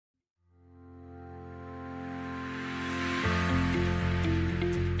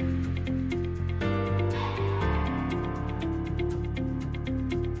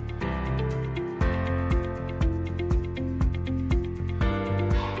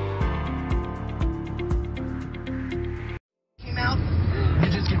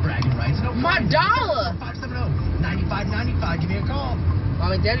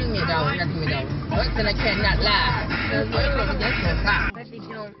Mama, daddy me down, not me down. But then I cannot laugh.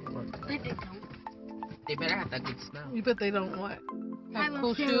 They better have that good smell. You bet they don't what? Have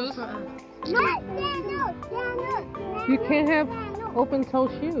cool shoes? You can't have open toe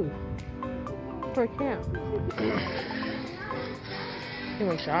shoes for camp. You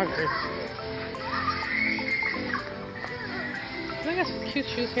want joggers. I got some cute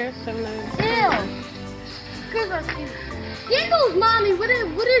shoes here, $7.99. Ew! Get those, Mommy! What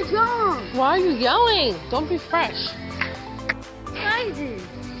is wrong? Why are you yelling? Don't be fresh. Sizes.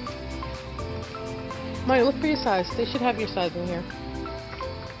 Mommy, look for your size. They should have your size in here.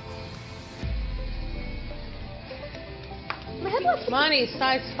 Monty,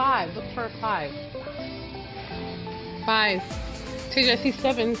 size 5. Look for a 5. 5. TJ, I see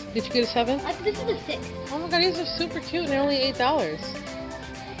 7s. Did you get a 7? This is a 6. Oh my god, these are super cute and they're only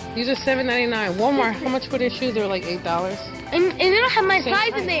 $8. These are $7.99. Walmart, how much were their shoes? They were like $8. And they don't have my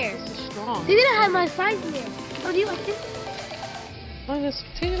size in there. This is strong. They didn't have my size in there. Oh, do you like this? Oh,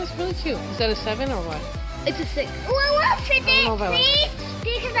 TJ, that's really cute. Is that a 7 or what? It's a 6. Well, what fit it, please?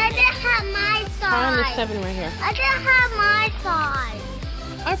 Because I didn't have my size. Try on the 7 right here. I didn't have my size.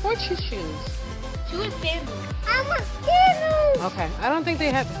 I brought you shoes. She was sandals. I want sandals. Okay, I don't think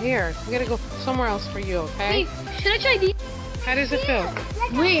they have here. We gotta go somewhere else for you, okay? Wait, should I try these? How does it feel?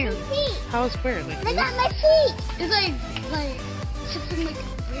 Weird. How is weird? Like Look at my feet. It's like something like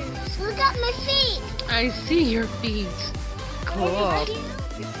weird. Look at my feet. I see your feet. Cool. Oh,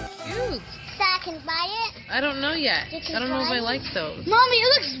 Cute. So I can buy it? I don't know yet. Did you I don't know if try I it? like those. Mommy, it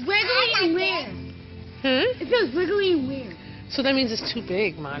looks wiggly and weird. Hmm? It feels wiggly and weird. So that means it's too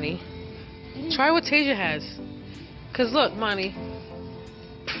big, Monty. Try what Tasia has. Cause look, Monty.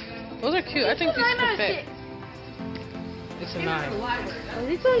 Those are cute. I think these could fit. It's a 9. Oh,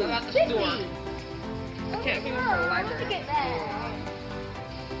 these are sticky. Can't be for the library. Look at that.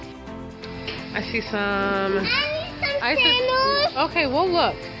 I see some. I need some sandals. Okay, well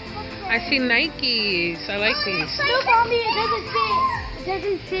look. I see Nikes. I like these. No, Mommy, it doesn't fit. It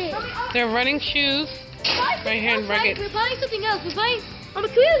doesn't fit. They're running shoes. Right here in Rugged. We're buying something else. We're buying. Mama,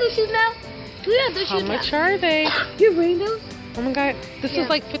 can we have those shoes now? Can we have those How shoes much now? are they? You're wearing those? Oh my god, this Yeah. is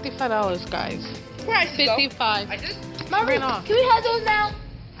like $55, guys. Price, 55. I just Mommy, Ran off. can we have those now?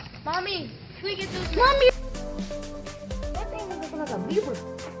 Mommy, can we get those now? Mommy! That thing is looking like a beaver.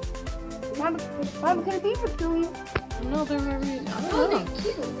 Mama, can a beaver kill you? No, they're very. I Oh, don't know.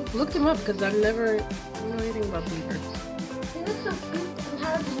 they're cute. Look them up because I don't know anything about beavers. They look so cute and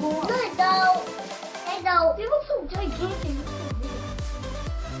have more. Good though. Hey though. They look so gigantic.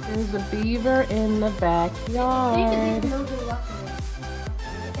 There's a beaver in the backyard.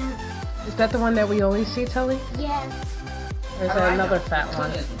 Is that the one that we always see, Tully? Yes. Or is that another fat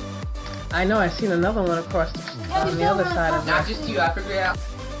one? I know, I've seen another one across on the other side of not it. just you, I figured it out.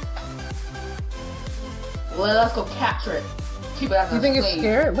 Well, let's go capture it. Keep it as a You think it's slave.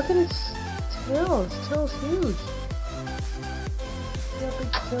 scared? Look at its tail. Its tail's huge. See how big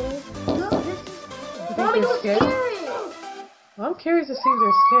its tail is? No, this is... You think they're scared? Well, I'm curious to see if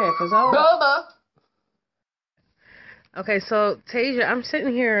they're scared because Bubba. Okay, so Tasia, I'm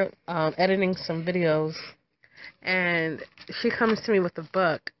sitting here editing some videos, and she comes to me with a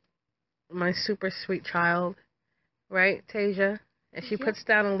book, My Super Sweet Child, right, Tasia? And she puts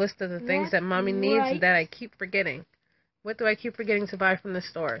down a list of the things that Mommy needs that I keep forgetting. What do I keep forgetting to buy from the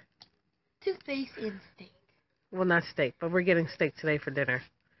store? Toothpaste and steak. Well, not steak, but we're getting steak today for dinner.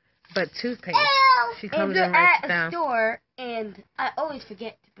 But toothpaste. She comes And and writes at it down. a store, and I always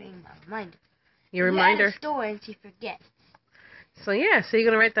forget to bring my reminder. Your We're reminder. At a store, and she forgets. So yeah, so you're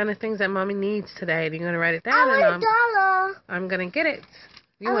gonna write down the things that Mommy needs today, and you're gonna write it down, and $1. I'm gonna get it.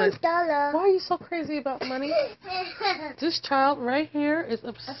 You I want? want $1. Why are you so crazy about money? This child right here is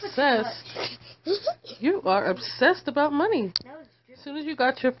obsessed. You are obsessed about money. As soon as you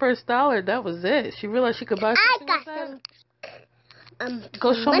got your first $1, that was it. She realized she could buy I something got with that. some.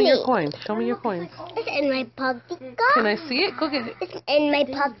 Go show me your coins. Show me your coins. It's in my pocketbook. Can I see it? Go get it. It's in my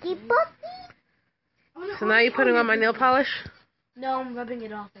pocketbook. So now you're putting on my nail polish? No, I'm rubbing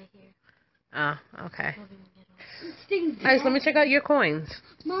it off right here. Oh, okay. Rubbing it off. It stings. Guys, let me check out your coins.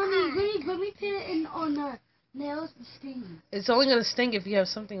 Mommy, let me put it in on the nails. It stings. It's only gonna stink if you have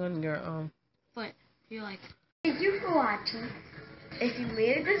something on your But you're like. Thank you for watching. If you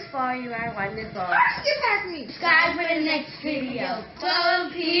made it this far, you are wonderful. You pass me. Subscribe for the next video.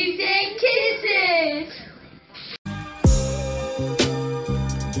 Love, peace, and kisses.